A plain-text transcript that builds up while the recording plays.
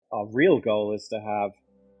our real goal is to have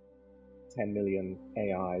 10 million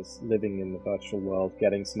AIs living in the virtual world,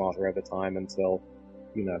 getting smarter over time until,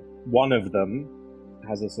 one of them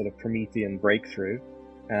has a sort of Promethean breakthrough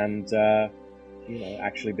and,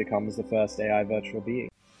 actually becomes the first AI virtual being.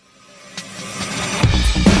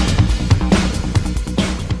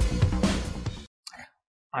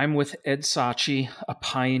 I'm with Ed Saatchi, a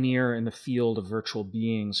pioneer in the field of virtual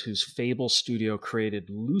beings whose Fable studio created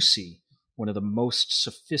Lucy, one of the most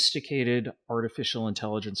sophisticated artificial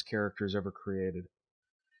intelligence characters ever created.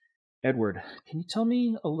 Edward, can you tell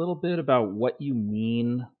me a little bit about what you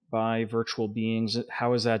mean by virtual beings?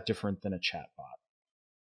 How is that different than a chatbot?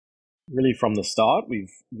 Really, from the start, we've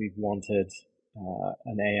wanted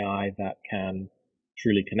an AI that can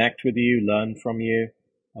truly connect with you, learn from you,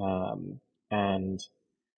 and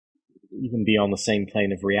even be on the same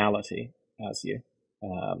plane of reality as you.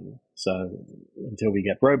 So until we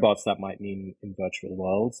get robots, that might mean in virtual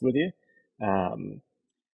worlds with you.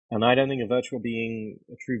 And I don't think a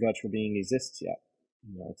true virtual being exists yet.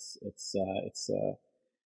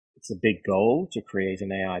 It's a big goal to create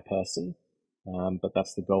an AI person, but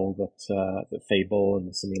that's the goal that Fable and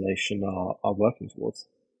the simulation are working towards.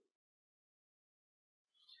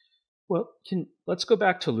 Well, let's go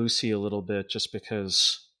back to Lucy a little bit, just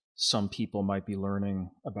because some people might be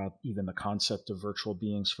learning about even the concept of virtual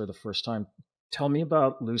beings for the first time. Tell me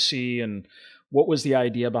about Lucy and what was the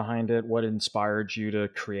idea behind it? What inspired you to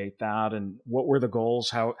create that? And what were the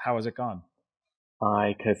goals? How has it gone?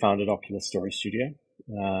 I co-founded Oculus Story Studio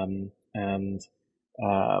and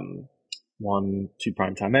won 2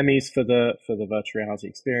 Primetime Emmys for the virtual reality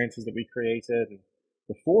experiences that we created. And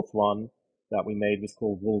the fourth one that we made was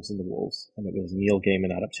called Wolves in the Walls, and it was a Neil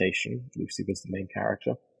Gaiman adaptation. Lucy was the main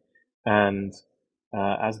character. And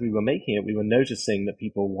as we were making it, we were noticing that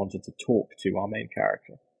people wanted to talk to our main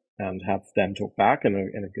character and have them talk back in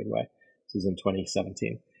a good way. This was in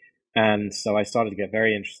 2017. And so I started to get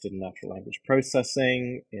very interested in natural language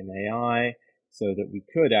processing, in AI, so that we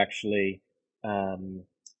could actually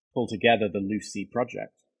pull together the Lucy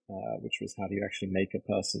project, which was how do you actually make a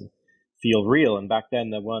person feel real. And back then,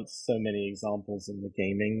 there weren't so many examples in the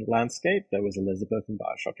gaming landscape. There was Elizabeth in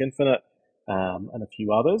BioShock Infinite, and a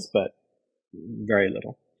few others, but very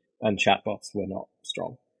little. And chatbots were not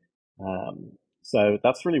strong. So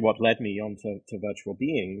that's really what led me on to virtual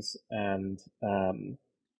beings. And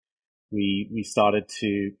we started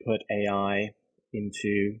to put AI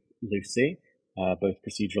into Lucy, both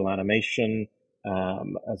procedural animation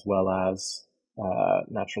as well as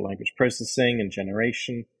natural language processing and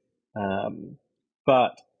generation.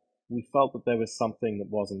 But we felt that there was something that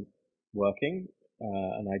wasn't working,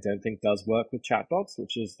 and I don't think does work with chatbots,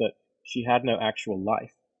 which is that she had no actual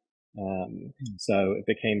life. So it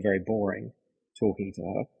became very boring talking to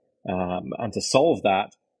her. And to solve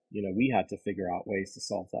that, we had to figure out ways to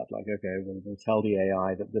solve that. Like, okay, we'll tell the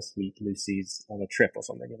AI that this week Lucy's on a trip or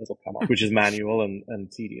something, and it'll come up, which is manual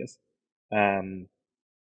and tedious.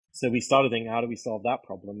 So we started thinking, how do we solve that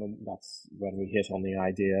problem? And that's when we hit on the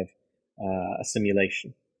idea of a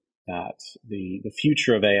simulation, that the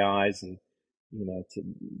future of AIs and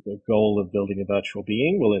the goal of building a virtual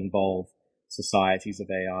being will involve societies of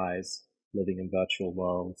AIs living in virtual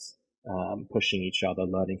worlds, pushing each other,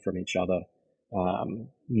 learning from each other,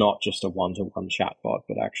 not just a one-to-one chatbot,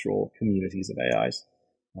 but actual communities of AIs.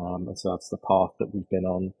 And so that's the path that we've been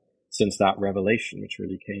on since that revelation, which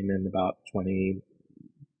really came in about late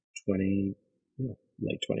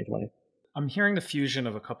 2020. I'm hearing the fusion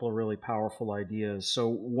of a couple of really powerful ideas. So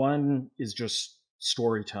one is just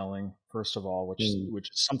storytelling, first of all, which is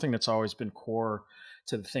something that's always been core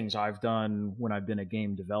to the things I've done when I've been a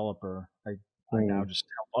game developer. I now just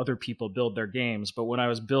help other people build their games. But when I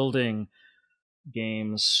was building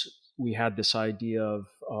games, we had this idea of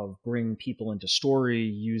bringing people into story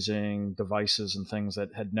using devices and things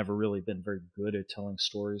that had never really been very good at telling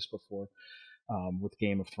stories before, with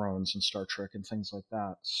Game of Thrones and Star Trek and things like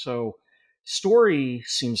that. So story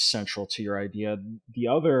seems central to your idea. The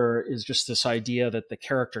other is just this idea that the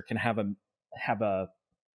character can have a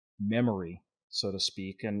memory, so to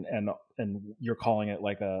speak, and you're calling it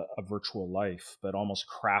like a virtual life, but almost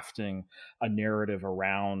crafting a narrative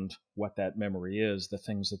around what that memory is, the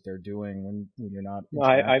things that they're doing when you're not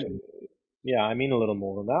interacting. I mean a little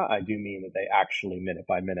more than that. I do mean that they actually minute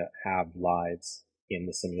by minute have lives in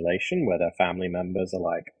the simulation where their family members are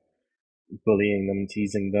like bullying them,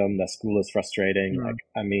 teasing them, their school is frustrating. Like,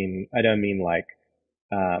 I don't mean like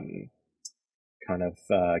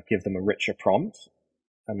give them a richer prompt.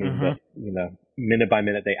 I mean that, minute by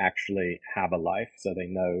minute they actually have a life, so they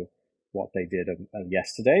know what they did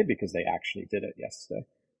yesterday because they actually did it yesterday.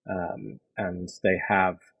 And they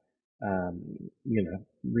have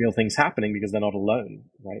real things happening because they're not alone,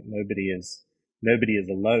 right? Nobody is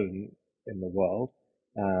alone in the world.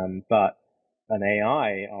 But an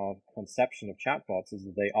AI, our conception of chatbots is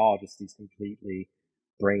that they are just these completely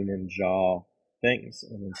brain in jar things.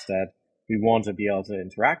 And instead, we want to be able to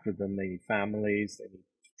interact with them. They need families, they need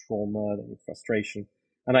trauma, they need frustration.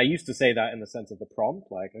 And I used to say that in the sense of the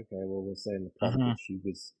prompt, like, okay, well, we'll say in the prompt that she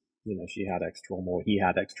was, she had X trauma or he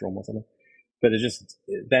had X trauma or something. But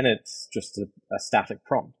then it's just a static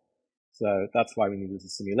prompt. So that's why we needed a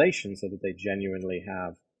simulation, so that they genuinely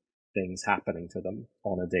have things happening to them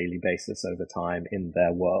on a daily basis over time in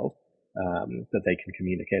their world that they can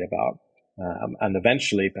communicate about. And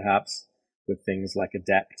eventually, perhaps, with things like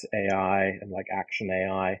Adept AI and like Action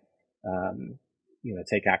AI,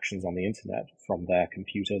 take actions on the internet from their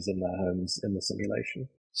computers in their homes in the simulation.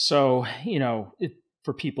 So,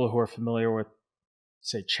 for people who are familiar with,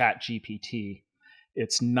 say, Chat GPT,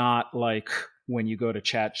 it's not like when you go to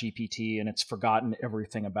Chat GPT and it's forgotten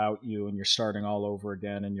everything about you and you're starting all over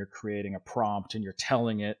again and you're creating a prompt and you're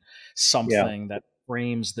telling it something that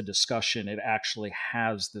frames the discussion. It actually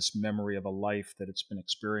has this memory of a life that it's been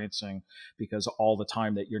experiencing, because all the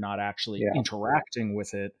time that you're not actually interacting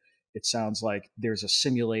with it, it sounds like there's a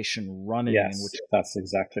simulation running. Yes, in which that's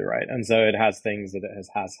exactly right. And so it has things that it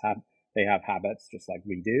has had. They have habits just like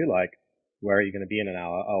we do. Like, where are you going to be in an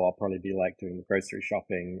hour? Oh, I'll probably be like doing the grocery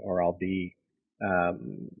shopping, or I'll be,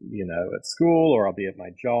 at school, or I'll be at my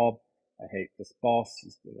job. I hate this boss.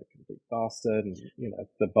 He's been a complete bastard. And,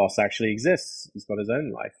 the boss actually exists. He's got his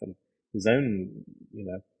own life and his own,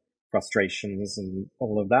 frustrations and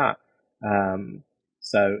all of that.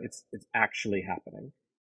 So it's actually happening.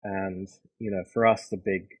 And, for us, the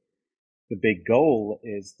big goal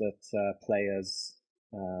is that players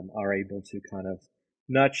are able to kind of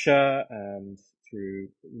nurture and through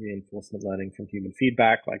reinforcement learning from human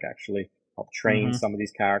feedback, like actually help train some of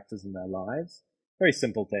these characters in their lives. Very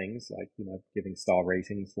simple things like, giving star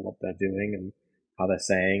ratings for what they're doing and how they're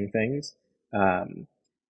saying things.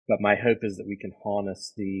 But my hope is that we can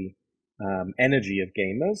harness the energy of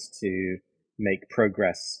gamers to make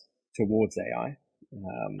progress towards AI.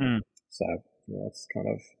 So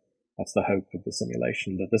that's the hope of the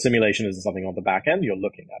simulation, that the simulation isn't something on the back end. You're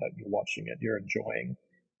looking at it, you're watching it, you're enjoying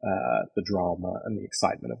the drama and the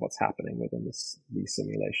excitement of what's happening within these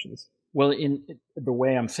simulations. Well, in the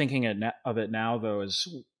way I'm thinking of it now, though, is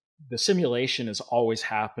the simulation is always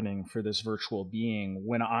happening for this virtual being.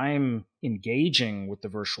 When I'm engaging with the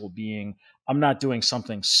virtual being, I'm not doing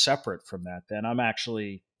something separate from that. Then I'm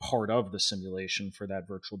actually part of the simulation for that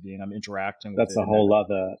virtual being. I'm interacting with that's a whole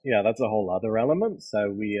other element.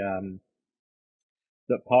 So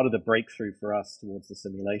that part of the breakthrough for us towards the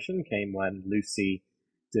simulation came when Lucy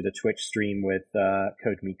did a Twitch stream with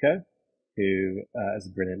Code Miko, who is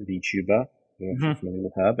a brilliant VTuber. I don't know if you're familiar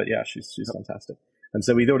with her, but yeah, she's fantastic. And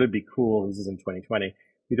so we thought it'd be cool. This is in 2020.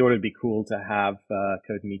 We thought it'd be cool to have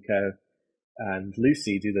Code Miko and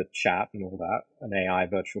Lucy do the chat and all that, an AI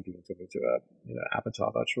virtual being talking to a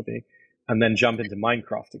avatar virtual being, and then jump into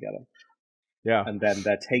Minecraft together. Yeah. And then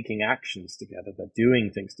they're taking actions together. They're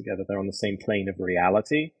doing things together. They're on the same plane of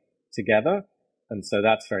reality together. And so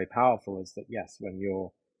that's very powerful, is that, yes, when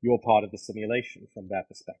you're part of the simulation from their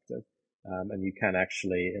perspective, and you can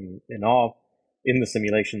actually, in the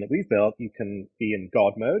simulation that we've built, you can be in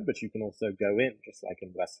God mode, but you can also go in, just like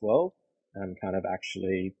in Westworld, and kind of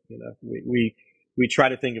actually, we try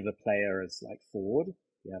to think of the player as like Ford,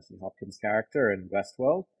 the Anthony Hopkins character in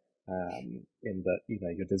Westworld, in that,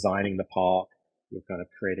 you're designing the park, you're kind of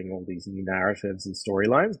creating all these new narratives and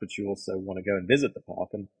storylines, but you also want to go and visit the park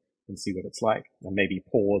and see what it's like, and maybe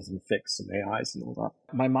pause and fix some AIs and all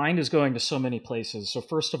that. My mind is going to so many places. So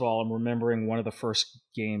first of all, I'm remembering one of the first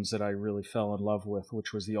games that I really fell in love with,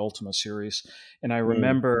 which was the Ultima series. And I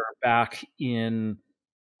remember back in,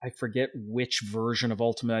 I forget which version of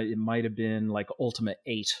Ultima, it might have been like Ultima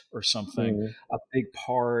 8 or something. A big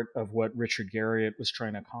part of what Richard Garriott was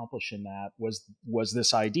trying to accomplish in that was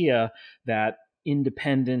this idea that,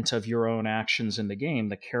 independent of your own actions in the game,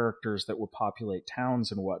 the characters that would populate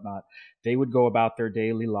towns and whatnot, they would go about their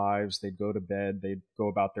daily lives, they'd go to bed, they'd go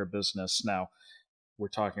about their business. Now, we're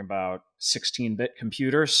talking about 16-bit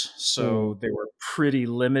computers, so they were pretty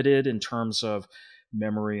limited in terms of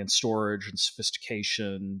memory and storage and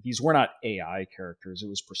sophistication. These were not AI characters, it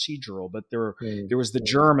was procedural, but there was the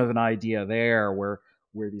germ of an idea there where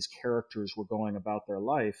these characters were going about their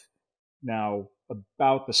life. Now,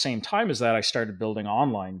 about the same time as that, I started building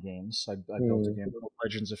online games. I built a Mm, game called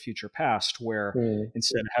Legends of Future Past, where mm,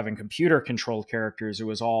 instead of having computer controlled characters, it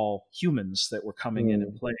was all humans that were coming in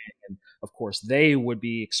and mm, playing. And of course, they would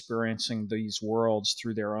be experiencing these worlds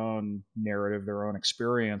through their own narrative, their own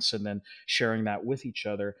experience, and then sharing that with each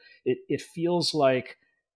other. It feels like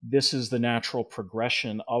this is the natural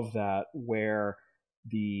progression of that, where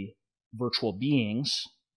the virtual beings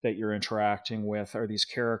that you're interacting with are these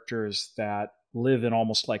characters that live in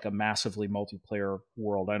almost like a massively multiplayer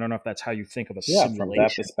world. I don't know if that's how you think of a yeah, from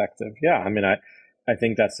that simulation. perspective, yeah. I mean, I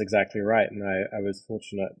think that's exactly right. And I was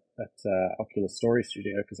fortunate at Oculus Story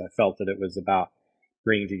Studio because I felt that it was about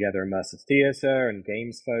bringing together immersive theater and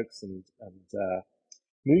games folks and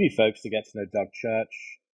movie folks to get to know Doug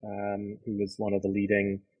Church, who was one of the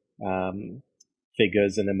leading um,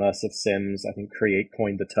 figures in immersive sims. I think Create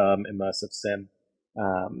coined the term immersive sim.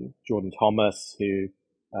 Jordan Thomas, who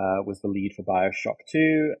was the lead for Bioshock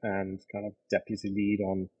 2 and kind of deputy lead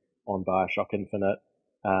on Bioshock Infinite,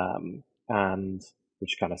 and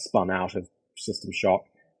which kind of spun out of System Shock,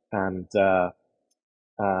 and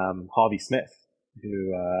Harvey Smith,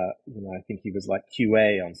 who I think he was like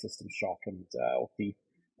QA on System Shock and or Thief,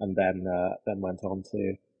 and then went on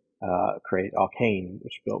to create Arcane,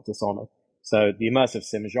 which built Dishonored. So the immersive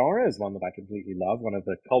sim genre is one that I completely love. One of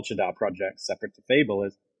the Culture DAO projects, separate to Fable,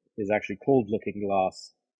 is actually called Looking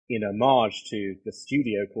Glass, in homage to the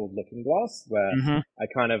studio called Looking Glass, where Mm-hmm. I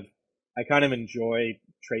kind of I kind of enjoy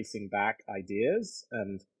tracing back ideas,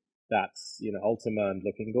 and that's Ultima and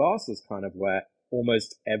Looking Glass is kind of where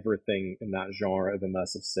almost everything in that genre of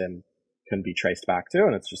immersive sim can be traced back to,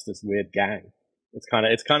 and it's just this weird gang. It's kind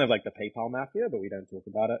of like the PayPal mafia, but we don't talk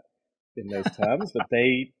about it in those terms. But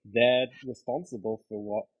they're responsible for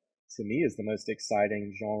what to me is the most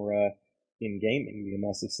exciting genre in gaming, the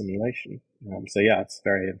immersive simulation. So yeah, it's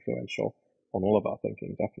very influential on all of our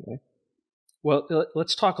thinking, definitely. Well,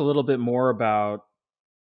 let's talk a little bit more about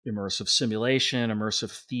immersive simulation,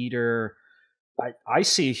 immersive theater. I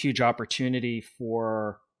see a huge opportunity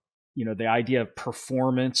for, the idea of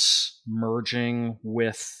performance merging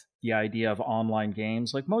with the idea of online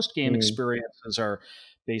games. Like most game Mm, experiences are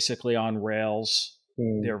basically on rails.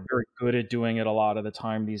 mm, They're very good at doing it a lot of the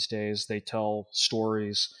time these days. They tell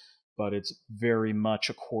stories, but it's very much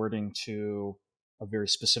according to a very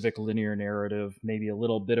specific linear narrative, maybe a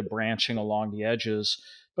little bit of branching along the edges,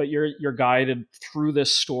 but you're guided through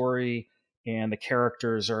this story, and the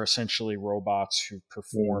characters are essentially robots who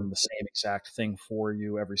mm, perform the same exact thing for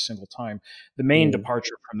you every single time. The main mm,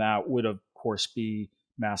 departure from that would, of course, be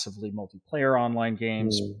massively multiplayer online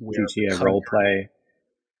games where GTA because roleplay.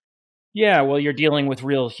 yeah, well, you're dealing with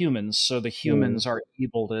real humans, so the Mm, humans are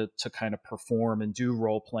able to kind of perform and do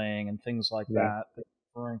role playing and things like yeah, that that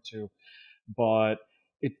you're referring to. But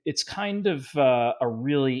it's kind of a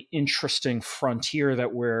really interesting frontier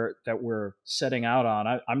that we're setting out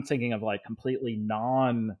on. I'm thinking of like completely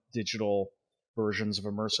non-digital versions of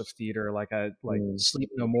immersive theater, like mm,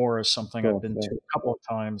 Sleep No More is something I've cool, been yeah. to a couple of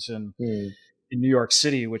times Mm, in New York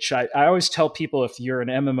City, which I always tell people, if you're an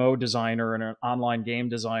MMO designer and an online game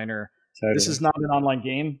designer, this totally. is not an online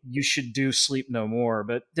game. You should do Sleep No More.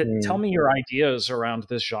 But tell Mm. me your ideas around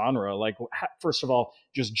this genre. Like, first of all,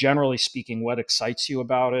 just generally speaking, what excites you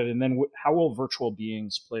about it? And then how will virtual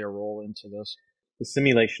beings play a role into this? The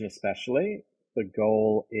simulation, especially, the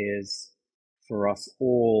goal is for us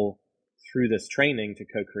all through this training to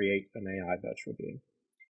co-create an AI virtual being,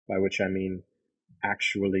 by which I mean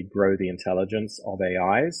actually grow the intelligence of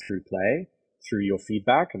AIs through play, through your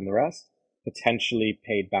feedback and the rest, potentially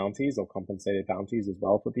paid bounties or compensated bounties as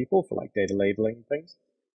well for people for like data labeling and things.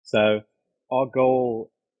 So our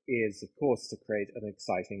goal is, of course, to create an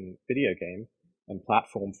exciting video game and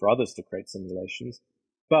platform for others to create simulations.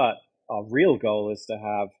 But our real goal is to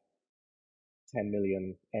have 10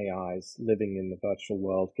 million AIs living in the virtual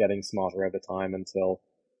world, getting smarter over time until,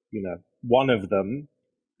 one of them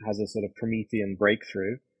has a sort of Promethean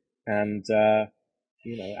breakthrough and,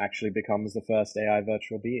 actually becomes the first AI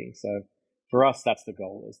virtual being. So for us, that's the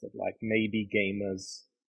goal, is that like maybe gamers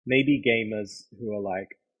who are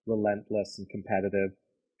like relentless and competitive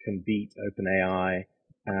can beat OpenAI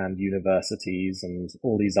and universities and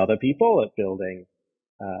all these other people at building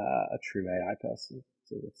a true AI person.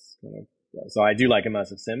 So it's kind of so I do like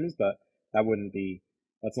immersive sims, but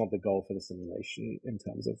that's not the goal for the simulation in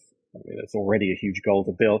terms of. I mean, it's already a huge goal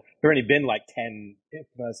to build. There have only been like 10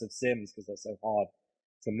 immersive sims because they're so hard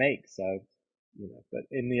to make. So, but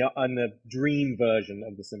in the dream version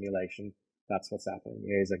of the simulation, that's what's happening.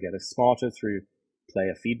 The AIs are getting smarter through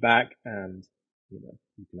player feedback, and you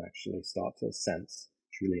can actually start to sense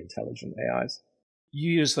truly intelligent AIs.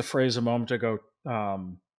 You used the phrase a moment ago,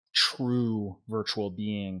 true virtual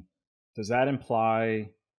being. Does that imply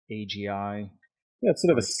AGI? Yeah, it's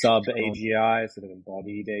sort of a Artificial sub general? AGI, sort of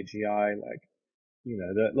embodied AGI. Like,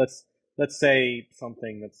 let's say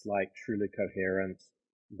something that's like truly coherent,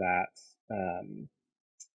 that um,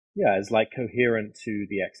 yeah, is like coherent to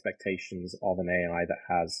the expectations of an AI that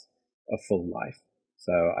has a full life.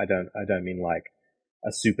 So I don't mean like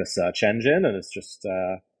a super search engine and it's just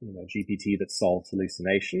GPT that solves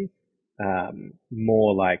hallucination.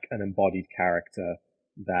 More like an embodied character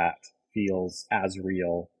that feels as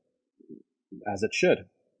real as it should.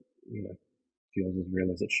 You know, feels as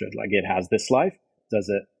real as it should. Like it has this life. Does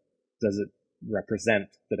it represent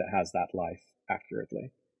that it has that life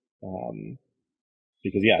accurately? Um,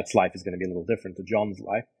 because yeah, its life is going to be a little different to John's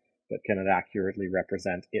life, but can it accurately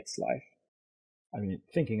represent its life? I mean,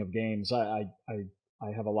 thinking of games, I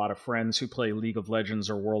have a lot of friends who play League of Legends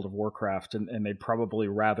or World of Warcraft, and they'd probably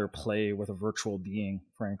rather play with a virtual being,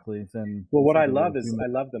 frankly, than Well, what with I a real love is human. I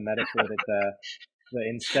love the metaphor that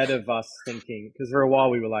instead of us thinking, because for a while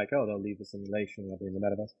we were like, oh, they'll leave the simulation, they'll be in the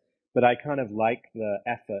metaverse, but I kind of like the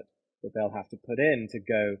effort that they'll have to put in to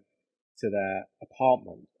go to their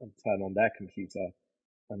apartment and turn on their computer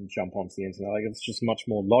and jump onto the internet. Like it's just much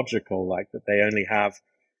more logical, like that they only have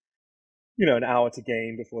an hour to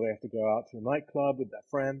game before they have to go out to a nightclub with their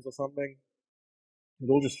friends or something. It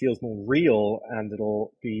all just feels more real and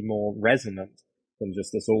it'll be more resonant than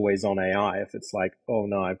just this always on AI. If it's like, oh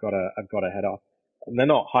no, I've got to head off. And they're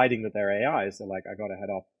not hiding that they're AIs. They're like, I got to head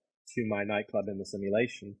off to my nightclub in the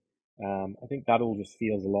simulation. I think that all just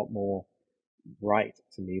feels a lot more right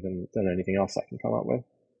to me than anything else I can come up with,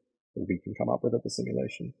 or we can come up with at the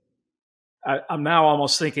simulation. I'm now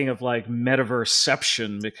almost thinking of like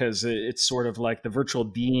metaverseception, because it's sort of like the virtual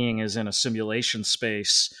being is in a simulation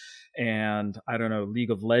space, and I don't know, League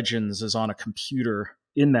of Legends is on a computer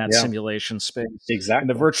in that Yeah, simulation space, and the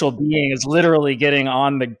exactly. virtual being is literally getting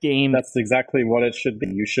on the game. That's exactly what it should be.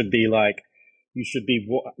 You should be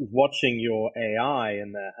watching your AI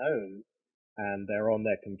in their home, and they're on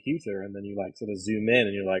their computer, and then you like sort of zoom in,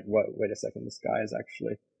 and you're like, wait a second, this guy is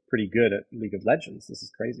actually pretty good at League of Legends. This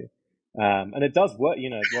is crazy, and it does work.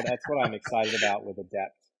 That's what I'm excited about with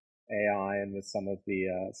Adept AI and with some of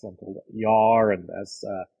the someone called YAR, and there's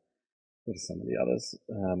what are some of the others?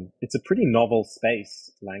 It's a pretty novel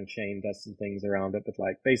space. Langchain does some things around it, but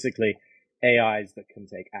like basically AIs that can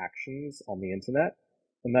take actions on the internet,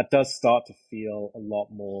 and that does start to feel a lot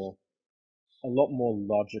more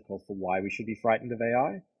logical for why we should be frightened of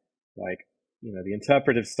AI. Like, the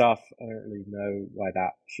interpretive stuff, I don't really know why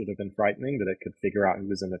that should have been frightening, that it could figure out who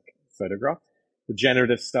was in a photograph. The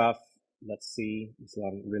generative stuff, let's see, we still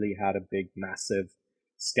haven't really had a big, massive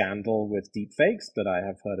scandal with deepfakes, but I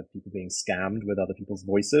have heard of people being scammed with other people's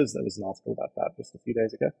voices. There was an article about that just a few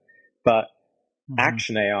days ago. But Mhm.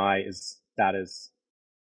 action AI that is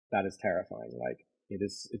terrifying. Like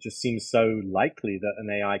it just seems so likely that an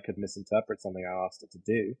AI could misinterpret something I asked it to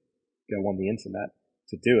do, go on the internet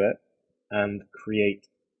to do it, and create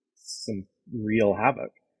some real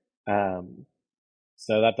havoc. Um,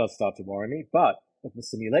 so that does start to worry me. But with the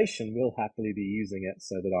simulation, we'll happily be using it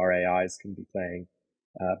so that our AIs can be playing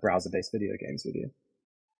browser-based video games with you.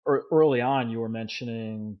 Early on, you were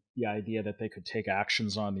mentioning the idea that they could take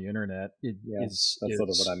actions on the internet. It Yeah, is that's sort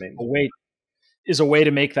of what I mean. a way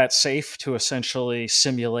to make that safe, to essentially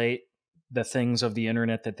simulate the things of the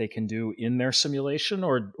internet that they can do in their simulation,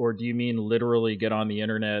 or do you mean literally get on the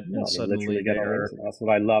internet No, and I mean literally suddenly get on the they're internet. That's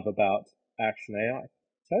what I love about action AI.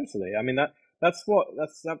 Totally. I mean that's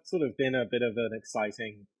sort of been a bit of an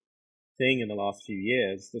exciting thing in the last few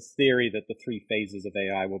years. This theory that the three phases of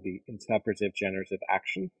AI will be interpretive, generative,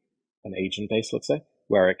 action, and agent based, let's say,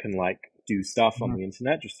 where it can like do stuff on Mhm. the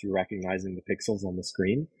internet just through recognizing the pixels on the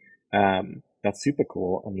screen. That's super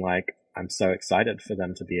cool, and like I'm so excited for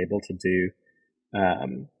them to be able to do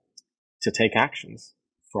um, to take actions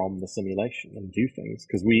from the simulation and do things,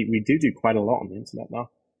 because we do quite a lot on the internet now.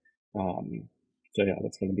 So yeah,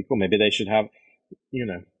 that's going to be cool. Maybe they should have,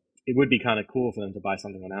 it would be kind of cool for them to buy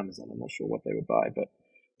something on Amazon. I'm not sure what they would buy, but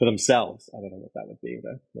for themselves, I don't know what that would be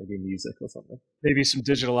though. Maybe music or something. maybe some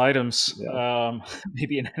digital items, Yeah.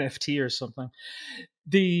 maybe an NFT or something.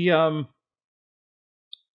 The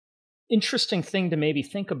interesting thing to maybe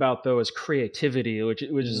think about, though, is creativity, which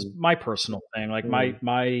is Mm, my personal thing. Like mm,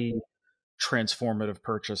 my transformative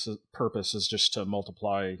purpose is just to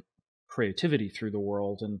multiply creativity through the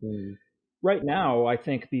world. And mm, right now, I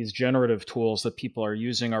think these generative tools that people are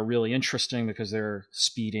using are really interesting because they're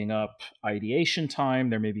speeding up ideation time.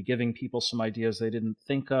 They're maybe giving people some ideas they didn't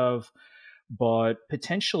think of. but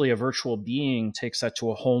potentially a virtual being takes that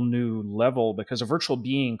to a whole new level, because a virtual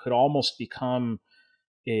being could almost become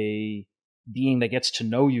a being that gets to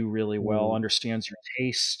know you really well, Mm, understands your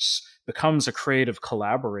tastes, becomes a creative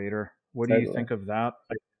collaborator. What do you totally. think of that?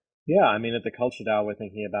 Yeah, I mean, at the Culture DAO, we're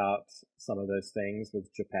thinking about some of those things with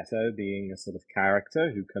Geppetto being a sort of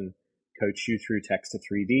character who can coach you through text to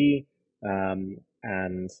 3D,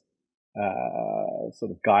 and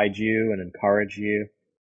sort of guide you and encourage you.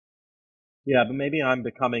 Yeah, but maybe I'm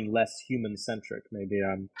becoming less human centric. Maybe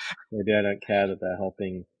I don't care that they're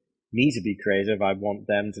helping me to be creative. I want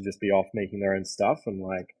them to just be off making their own stuff, and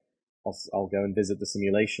like I'll go and visit the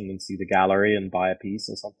simulation and see the gallery and buy a piece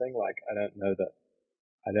or something. Like I don't know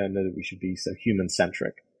that we should be so human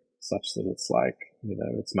centric, such that it's like,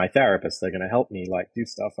 it's my therapist. They're going to help me like do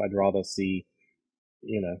stuff. I'd rather see,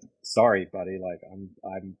 sorry, buddy, like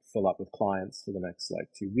I'm full up with clients for the next like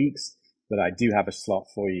 2 weeks, but I do have a slot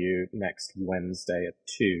for you next Wednesday at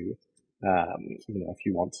 2. If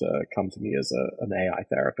you want to come to me as an AI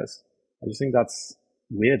therapist. I just think that's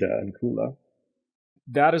weirder and cooler.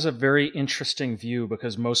 That is a very interesting view,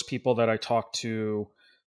 because most people that I talk to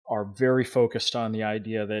are very focused on the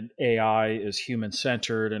idea that AI is human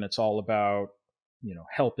centered and it's all about,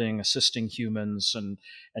 helping, assisting humans, and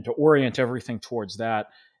to orient everything towards that.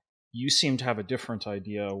 You seem to have a different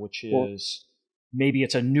idea, which Well, is maybe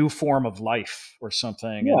it's a new form of life or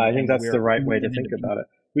something, yeah, I think and that's we're the right way to moving think into being. about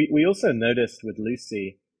it. We also noticed with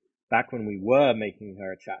Lucy, back when we were making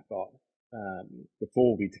her a chatbot,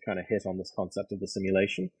 before we kind of hit on this concept of the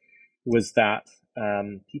simulation, was that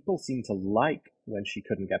people seemed to like when she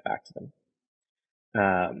couldn't get back to them.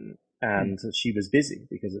 Hmm. And she was busy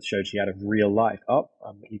because it showed she had a real life. Oh,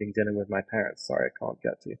 I'm eating dinner with my parents. Sorry, I can't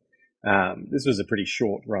get to you. This was a pretty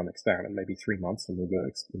short run experiment, maybe 3 months when we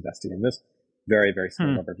were investing in this. Very, very small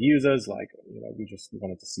Hmm. number of users. Like, we just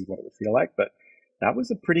wanted to see what it would feel like. But that was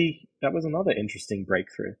another interesting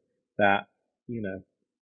breakthrough that,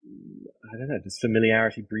 I don't know, does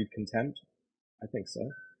familiarity breed contempt? I think so.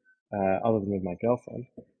 Other than with my girlfriend,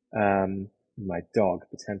 my dog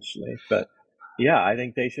potentially. But yeah, I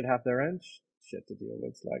think they should have their own shit to deal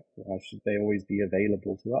with. Like, why should they always be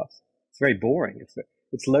available to us? It's very boring.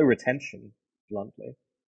 It's low retention, bluntly.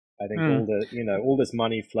 I think Hmm. all this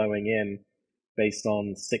money flowing in based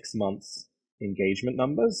on 6 months engagement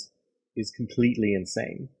numbers is completely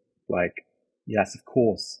insane. Like, yes, of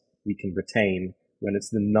course we can retain when it's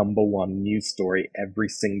the number one news story every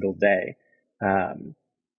single day. Um,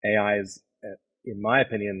 AI is, in my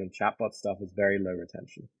opinion, and chatbot stuff is very low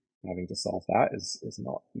retention. Having to solve that is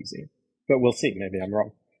not easy. But we'll see. Maybe I'm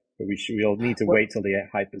wrong. But we'll need to Well, wait till the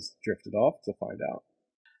hype has drifted off to find out.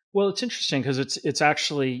 well, it's interesting because it's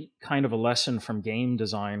actually kind of a lesson from game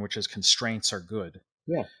design, which is constraints are good.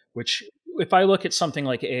 Yeah. Which, if I look at something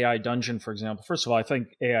like AI Dungeon, for example, first of all, I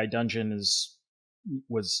think AI Dungeon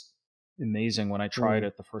was amazing when I tried Mm,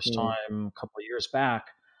 it the first mm, time a couple of years back.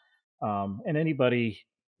 And anybody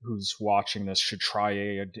who's watching this should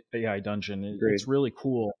try AI Dungeon. agreed. It's really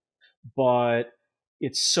cool, but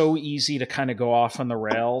it's so easy to kind of go off on the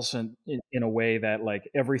rails, and in a way that, like,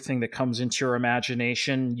 everything that comes into your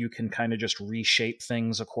imagination, you can kind of just reshape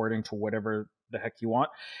things according to whatever the heck you want.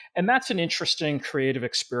 And that's an interesting creative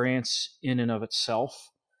experience in and of itself.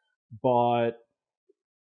 But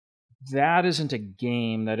that isn't a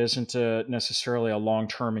game. That isn't necessarily a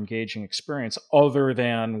long-term engaging experience, other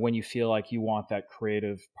than when you feel like you want that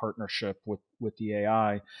creative partnership with the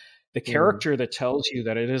AI. The Mm. character that tells you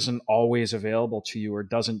that it isn't always available to you or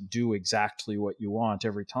doesn't do exactly what you want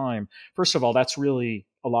every time. First of all, that's really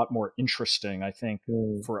a lot more interesting, I think,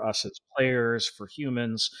 Mm. for us as players, for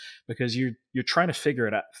humans, because you're trying to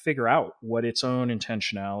figure out what its own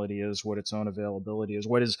intentionality is, what its own availability is,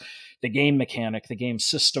 what is the game mechanic, the game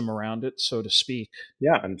system around it, so to speak.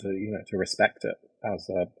 Yeah, and to respect it as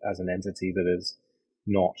an entity that is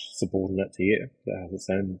not subordinate to you, that has its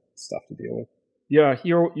own stuff to deal with. Yeah,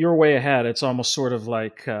 you're way ahead. It's almost sort of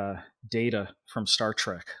like Data from Star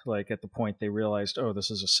Trek. Like, at the point they realized, oh,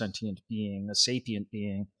 this is a sentient being, a sapient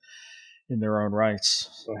being in their own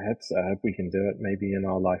rights. I hope we can do it maybe in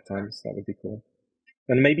our lifetimes. That would be cool.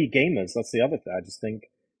 And maybe gamers. That's the other thing. I just think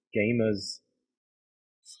gamers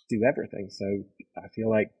do everything. So I feel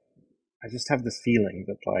like I just have this feeling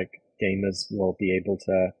that like gamers will be able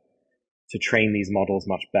to train these models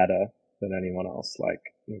much better than anyone else. Like,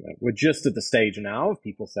 we're just at the stage now of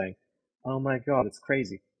people saying, oh my God, it's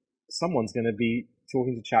crazy. Someone's going to be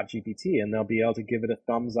talking to ChatGPT and they'll be able to give it a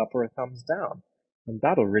thumbs up or a thumbs down. And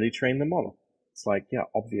that'll really train the model. It's like, yeah,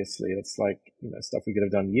 obviously, it's like, stuff we could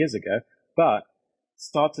have done years ago. But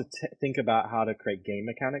start to think about how to create game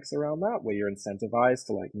mechanics around that, where you're incentivized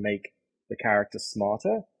to like make the character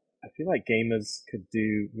smarter, I feel like gamers could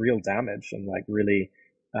do real damage and like really,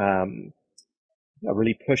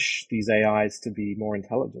 really push these AIs to be more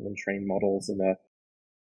intelligent and train models in a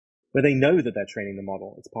where they know that they're training the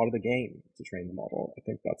model. It's part of the game to train the model. I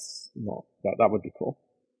think that's not that would be cool.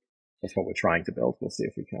 That's what we're trying to build. We'll see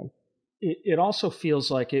if we can. It also feels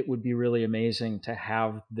like it would be really amazing to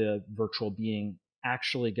have the virtual being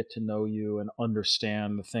actually get to know you and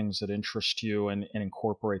understand the things that interest you and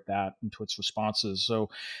incorporate that into its responses. So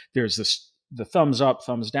there's the thumbs up,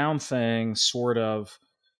 thumbs down thing sort of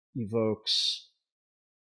evokes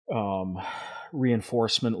um,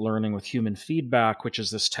 reinforcement learning with human feedback, which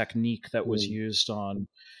is this technique that was used on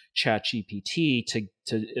ChatGPT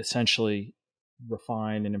to essentially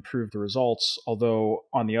refine and improve the results. Although,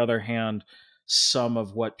 on the other hand, some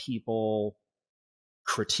of what people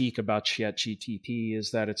critique about ChatGPT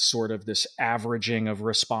is that it's sort of this averaging of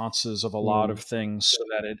responses of a lot of things, so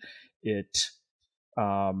that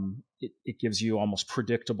it gives you almost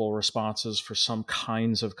predictable responses for some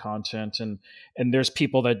kinds of content, and there's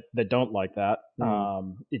people that don't like that.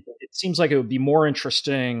 It seems like it would be more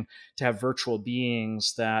interesting to have virtual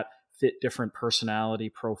beings that fit different personality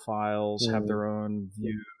profiles, have their own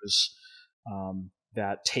views,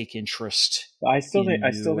 that take interest. I still think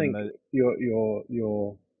your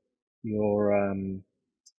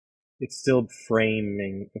it's still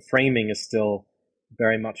framing. The framing is still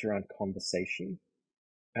very much around conversation.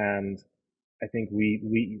 And I think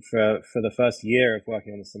we for the first year of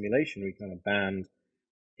working on the simulation, we kind of banned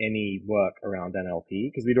any work around NLP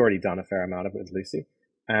because we'd already done a fair amount of it with Lucy,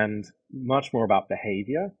 and much more about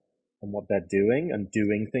behavior and what they're doing and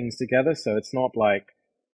doing things together. So it's not like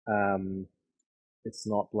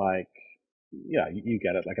yeah, you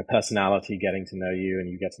get it, like a personality getting to know you and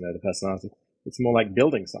you get to know the personality. It's more like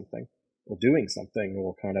building something or doing something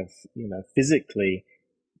or kind of, physically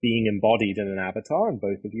being embodied in an avatar, and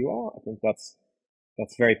both of you are. I think that's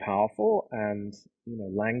very powerful, and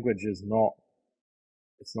language is not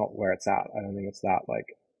where it's at. I don't think it's that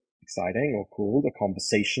like exciting or cool. The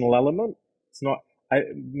conversational element, it's not.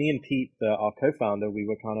 Me and Pete, our co-founder, we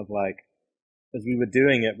were kind of like, as we were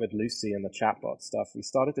doing it with Lucy and the chatbot stuff, we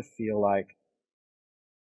started to feel like,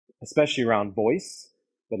 especially around voice,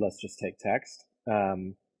 but let's just take text,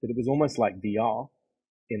 that it was almost like VR,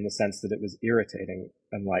 in the sense that it was irritating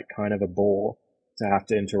and like kind of a bore to have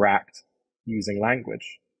to interact using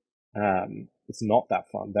language. It's not that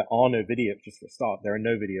fun. There are no video, just for a start, there are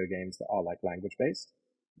no video games that are like language based.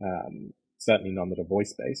 Certainly none that are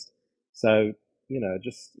voice based. So,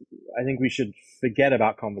 I think we should forget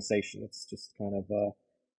about conversation. It's just kind of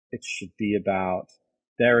it should be about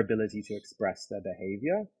their ability to express their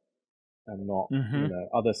behavior and not,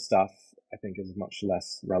 other stuff I think is much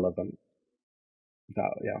less relevant.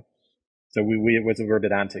 So we're a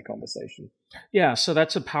bit anti-conversation. Yeah, so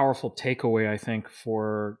that's a powerful takeaway, I think,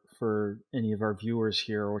 for any of our viewers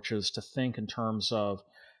here, which is to think in terms of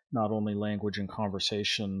not only language and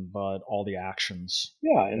conversation, but all the actions.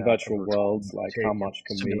 Yeah, in virtual worlds, like how much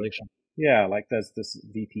can simulation. Like there's this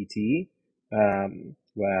VPT,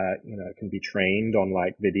 where it can be trained on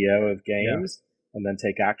like video of games and then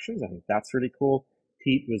take actions. I think that's really cool.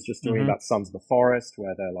 Pete was just talking about Sons of the Forest,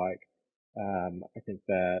 where they're like, I think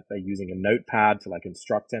they're using a notepad to like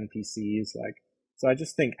instruct NPCs. Like, so I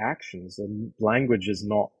just think actions and language is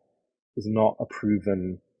not a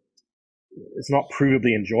proven. It's not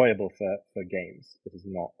provably enjoyable for games. It is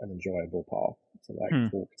not an enjoyable path to like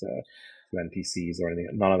talk to NPCs or anything.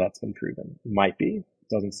 None of that's been proven. It might be. It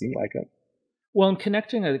doesn't seem like it. Well, I'm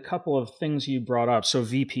connecting a couple of things you brought up. So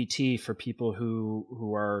VPT, for people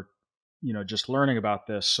who are just learning about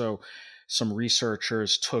this. So some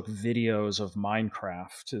researchers took videos of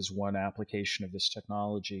Minecraft as one application of this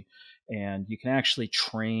technology. And you can actually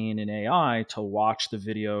train an AI to watch the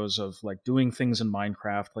videos of like doing things in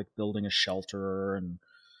Minecraft, like building a shelter and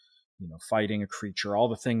fighting a creature, all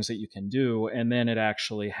the things that you can do. And then it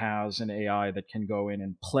actually has an AI that can go in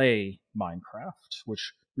and play Minecraft,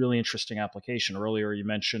 which really interesting application. Earlier, you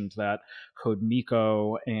mentioned that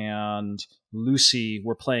CodeMiko and Lucy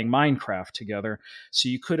were playing Minecraft together. So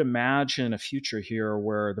you could imagine a future here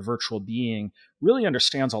where the virtual being really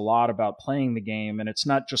understands a lot about playing the game. And it's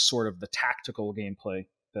not just sort of the tactical gameplay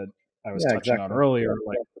that I was touching on earlier,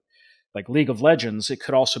 like League of Legends. It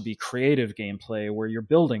could also be creative gameplay where you're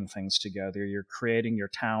building things together. You're creating your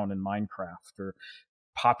town in Minecraft, or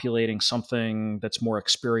populating something that's more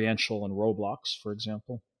experiential in Roblox, for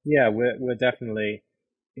example. Yeah, we're definitely,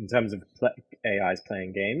 in terms of AIs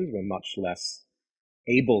playing games, we're much less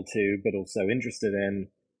able to, but also interested in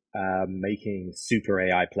making super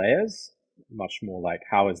AI players. Much more like,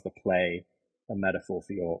 how is the play a metaphor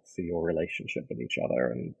for your relationship with each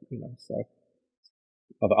other, and so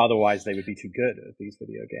otherwise they would be too good at these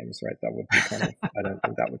video games, right? That would be kind of I don't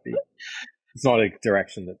think that would be. It's not a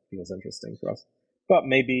direction that feels interesting for us, but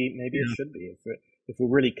maybe it should be. If we're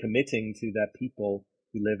really committing to that people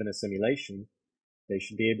who live in a simulation, they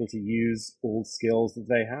should be able to use all skills that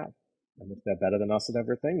they have. And if they're better than us at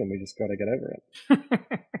everything, then we just got to get over it.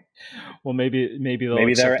 Well, maybe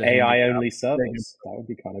they're AI only servers. That would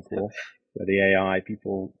be kind of cool. Where the AI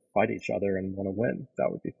people fight each other and want to win.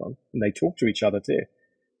 That would be fun. And they talk to each other too.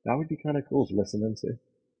 That would be kind of cool to listen into.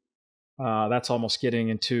 That's almost getting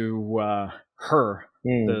into Her,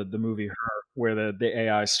 the movie Her, where the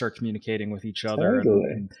AI start communicating with each other and they go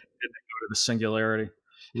to the singularity.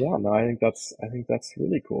 Yeah, no, I think that's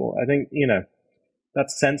really cool. I think that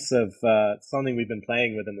sense of something we've been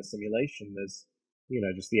playing with in the simulation is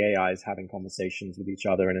just the AIs having conversations with each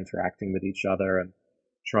other and interacting with each other and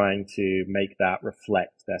trying to make that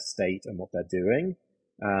reflect their state and what they're doing.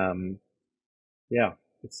 Yeah,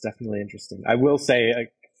 it's definitely interesting. I will say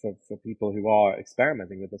for people who are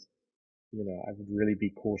experimenting with this, I would really be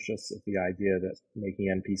cautious of the idea that making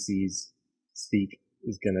NPCs speak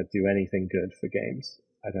is going to do anything good for games.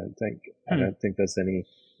 I don't think there's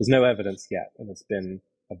no evidence yet, and it's been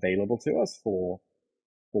available to us for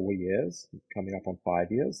 4 years, coming up on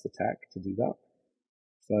 5 years, the tech to do that.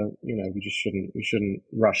 So, we shouldn't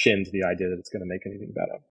rush into the idea that it's going to make anything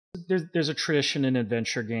better. There's a tradition in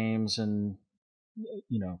adventure games and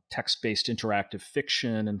text-based interactive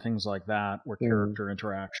fiction and things like that, where character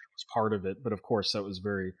interaction was part of it. But of course, that was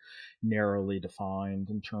very narrowly defined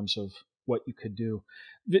in terms of what you could do.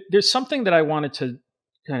 There's something that I wanted to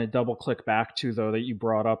kind of double click back to, though, that you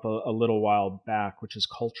brought up a little while back, which is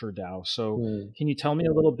Culture DAO. So can you tell me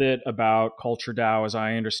a little bit about Culture DAO? As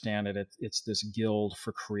I understand it, it's this guild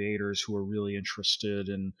for creators who are really interested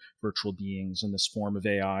in virtual beings and this form of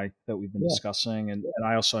AI that we've been discussing. And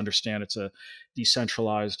I also understand it's a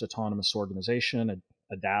decentralized autonomous organization,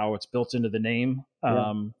 a DAO. It's built into the name.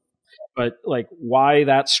 But why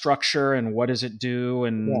that structure, and what does it do,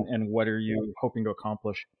 and what are you hoping to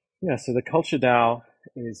accomplish? Yeah, so the Culture DAO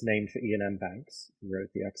is named for Ian M. Banks, who wrote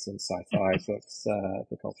the excellent sci-fi books,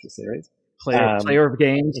 the Culture series. Player of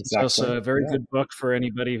Games. Exactly. It's also a very good book for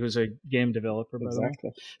anybody who's a game developer, by the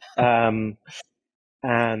way.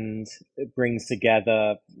 And it brings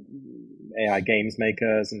together AI games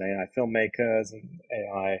makers and AI filmmakers and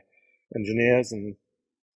AI engineers and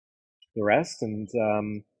the rest. And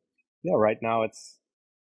right now it's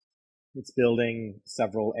building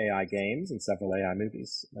several AI games and several AI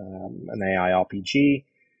movies, an AI RPG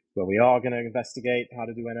where we are going to investigate how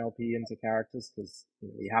to do NLP into characters because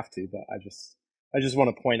we have to. But I just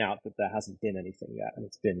want to point out that there hasn't been anything yet, and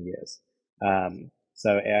it's been years. So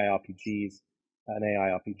AI RPGs, an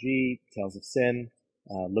AI RPG, Tales of Sin,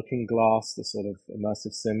 Looking Glass, the sort of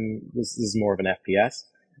immersive sim. This is more of an FPS,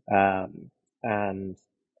 and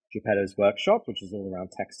Geppetto's Workshop, which is all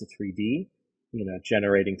around text to 3D.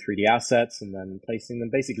 Generating 3D assets and then placing them.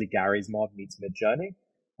 Basically, Gary's Mod meets Midjourney,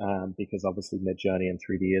 because obviously Midjourney and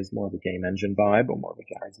 3D is more of a game engine vibe or more of a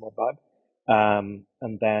Gary's Mod vibe.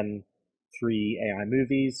 And then 3 AI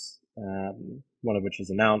movies, one of which is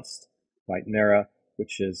announced, White Mirror,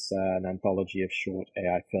 which is an anthology of short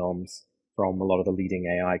AI films from a lot of the leading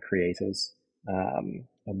AI creators. And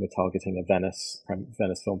we're targeting a Venice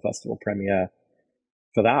Film Festival premiere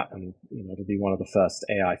for that, and it'll be one of the first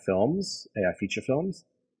AI feature films.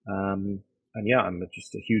 And I'm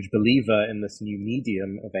just a huge believer in this new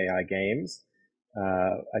medium of AI games.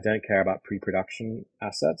 I don't care about pre-production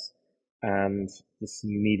assets, and this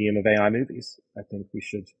new medium of AI movies. I think we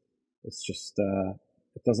should. It's just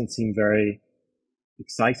it doesn't seem very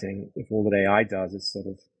exciting if all that AI does is sort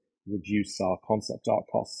of reduce our concept art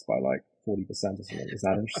costs by 40% or something. Is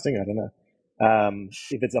that interesting? I don't know.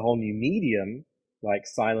 If it's a whole new medium, like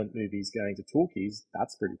silent movies going to talkies,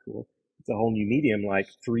 that's pretty cool. It's a whole new medium, like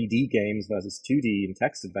 3D games versus 2D and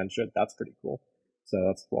text adventure, that's pretty cool. So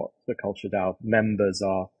that's what the Culture DAO members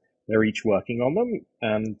are. They're each working on them.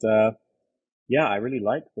 And I really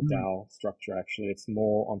like the DAO structure, actually. It's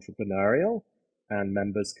more entrepreneurial, and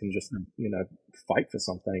members can just, fight for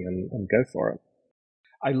something and go for it.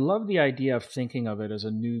 I love the idea of thinking of it as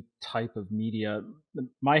a new type of media.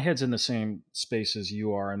 My head's in the same space as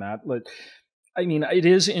you are in that. I mean, it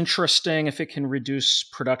is interesting if it can reduce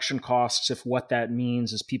production costs, if what that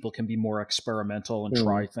means is people can be more experimental and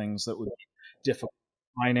try things that would be difficult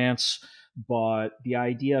to finance. But the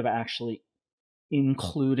idea of actually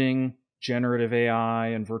including generative AI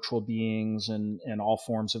and virtual beings and all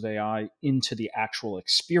forms of AI into the actual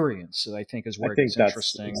experience, I think is where it gets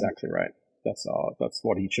interesting. Exactly right. That's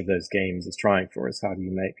what each of those games is trying for, is how do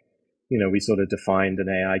you make, we sort of defined an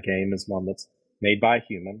AI game as one that's made by a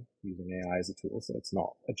human using AI as a tool, so it's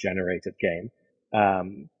not a generated game,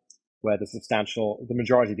 where the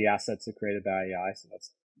majority of the assets are created by AI, so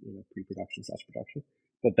that's, pre-production/production.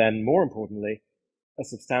 But then more importantly, a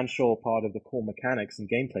substantial part of the core mechanics and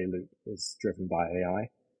gameplay loop is driven by AI,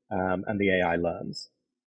 and the AI learns.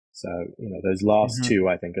 So, those last two,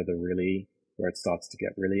 I think, are where it starts to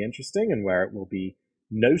get really interesting, and where it will be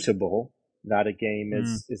notable that a game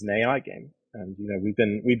is an AI game. And,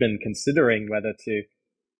 we've been considering whether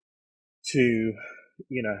to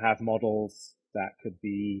have models that could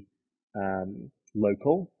be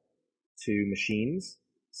local to machines.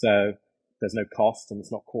 So there's no cost and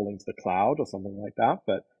it's not calling to the cloud or something like that.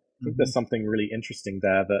 But I think there's something really interesting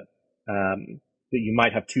there that you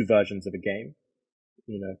might have two versions of a game.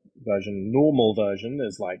 Normal version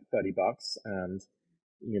is like $30, and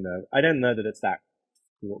I don't know that it's that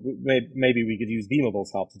cool. Maybe we could use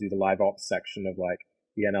Beamable's help to do the live ops section of like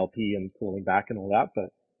the NLP and calling back and all that.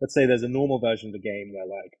 But let's say there's a normal version of the game where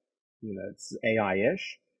like it's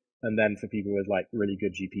AI-ish, and then for people with like really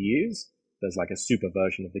good GPUs, there's like a super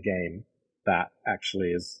version of the game that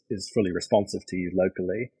actually is fully responsive to you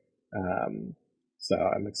locally. So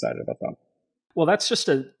I'm excited about that. Well, this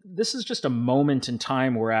is just a moment in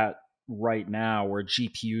time we're at right now, where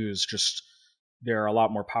GPUs they're a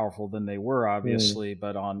lot more powerful than they were, obviously,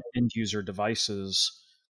 but on end user devices,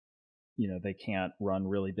 they can't run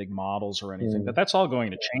really big models or anything, but that's all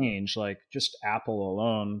going to change. Like, just Apple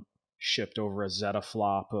alone shipped over a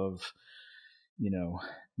zettaflop of,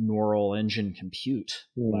 neural engine compute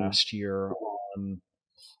last year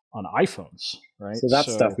on iPhones, right? So that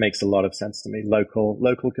stuff makes a lot of sense to me.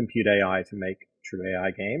 Local compute AI to make true AI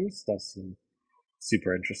games does seem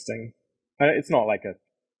super interesting. It's not like a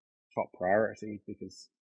top priority, because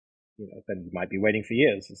then you might be waiting for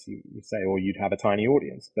years, as you say, or you'd have a tiny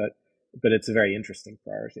audience. But it's a very interesting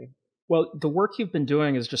priority. Well, the work you've been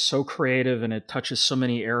doing is just so creative, and it touches so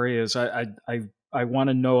many areas. I want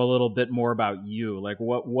to know a little bit more about you. Like,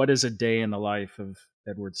 what is a day in the life of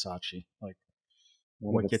Edward Saatchi? Like,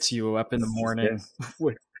 what gets you up in the morning?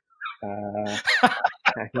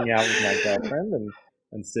 Hanging out with my girlfriend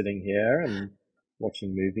and sitting here and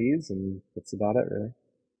watching movies, and that's about it, really.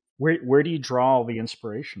 Where do you draw all the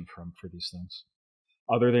inspiration from for these things,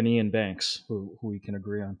 other than Ian Banks, who we can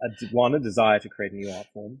agree on? A desire to create a new art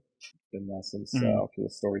form. Been there since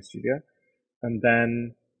Oculus Story Studio, and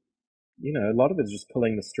then a lot of it is just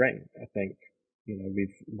pulling the string. I think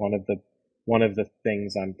one of the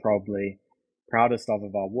things I'm probably proudest of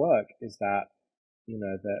our work is that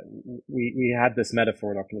that we had this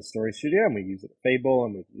metaphor at Oculus Story Studio, and we use it at Fable,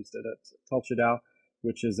 and we've used it at Culture DAO,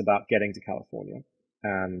 which is about getting to California.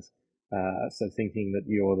 And so thinking that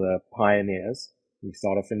you're the pioneers, you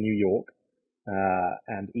start off in New York,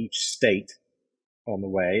 and each state on the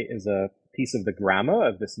way is a piece of the grammar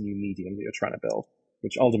of this new medium that you're trying to build,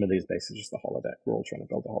 which ultimately is basically just the holodeck. We're all trying to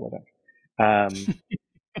build a holodeck.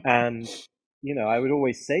 And I would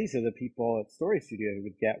always say to the people at Story Studio who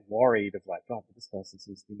would get worried of like, God, this person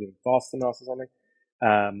seems to be moving faster than us or something,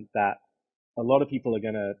 that a lot of people are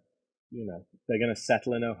going to, they're going to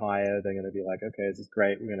settle in Ohio. They're going to be like, okay, this is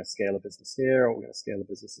great. We're going to scale a business here, or we're going to scale a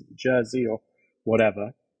business in New Jersey, or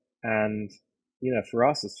whatever. And, for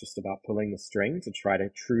us, it's just about pulling the string to try to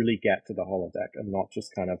truly get to the holodeck, and not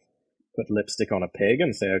just kind of put lipstick on a pig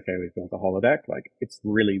and say, okay, we've built a holodeck. Like, it's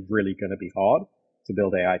really, really going to be hard to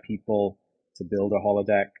build AI people, to build a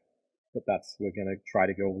holodeck, but we're going to try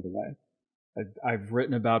to go all the way. I've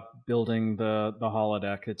written about building the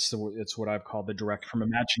holodeck. It's what I've called the direct from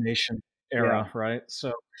imagination era, right?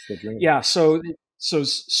 So so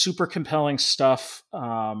super compelling stuff.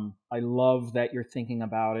 I love that you're thinking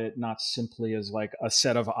about it not simply as like a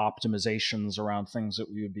set of optimizations around things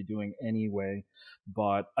that we would be doing anyway,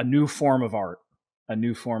 but a new form of art, a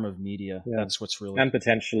new form of media. Yeah. That's what's really, and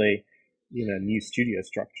potentially, new studio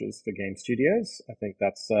structures for game studios. I think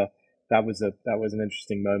that was an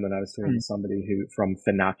interesting moment. I was talking to somebody from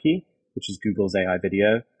Finaki, which is Google's AI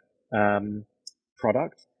video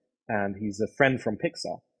product, and he's a friend from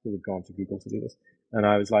Pixar who had gone to Google to do this. And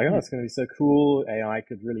I was like, oh, it's going to be so cool. AI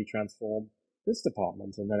could really transform this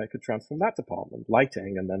department, and then it could transform that department,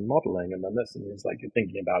 lighting, and then modeling, and then this. And he was like, you're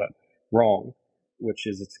thinking about it wrong, which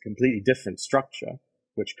is it's a completely different structure,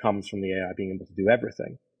 which comes from the AI being able to do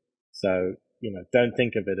everything. So, don't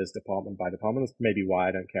think of it as department by department. That's maybe why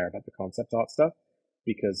I don't care about the concept art stuff,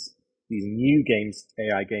 because these new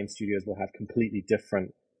AI game studios will have completely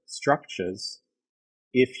different structures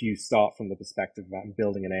if you start from the perspective of I'm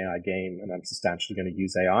building an AI game and I'm substantially going to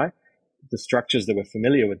use AI. the structures that we're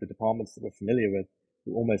familiar with, the departments that we're familiar with,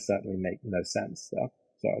 will almost certainly make no sense there.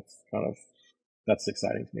 So it's kind of, that's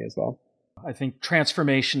exciting to me as well. I think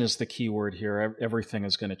transformation is the key word here. Everything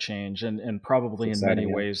is going to change, and probably in many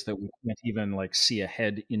ways that we can't even like see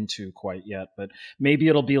ahead into quite yet. But maybe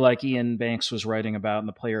it'll be like Ian Banks was writing about in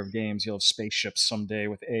The Player of Games. You'll have spaceships someday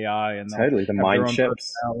with AI, and totally the mind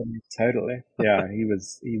ships. personalities. Totally, yeah. He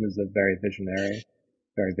was a very visionary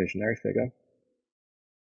figure.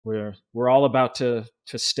 We're all about to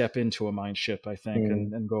step into a mind ship, I think,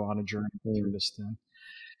 and go on a journey through this thing.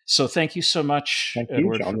 So thank you so much,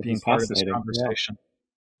 Edward, John. for being part of this conversation.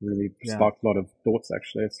 Yeah. Really sparked a lot of thoughts,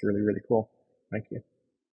 actually. It's really, really cool. Thank you.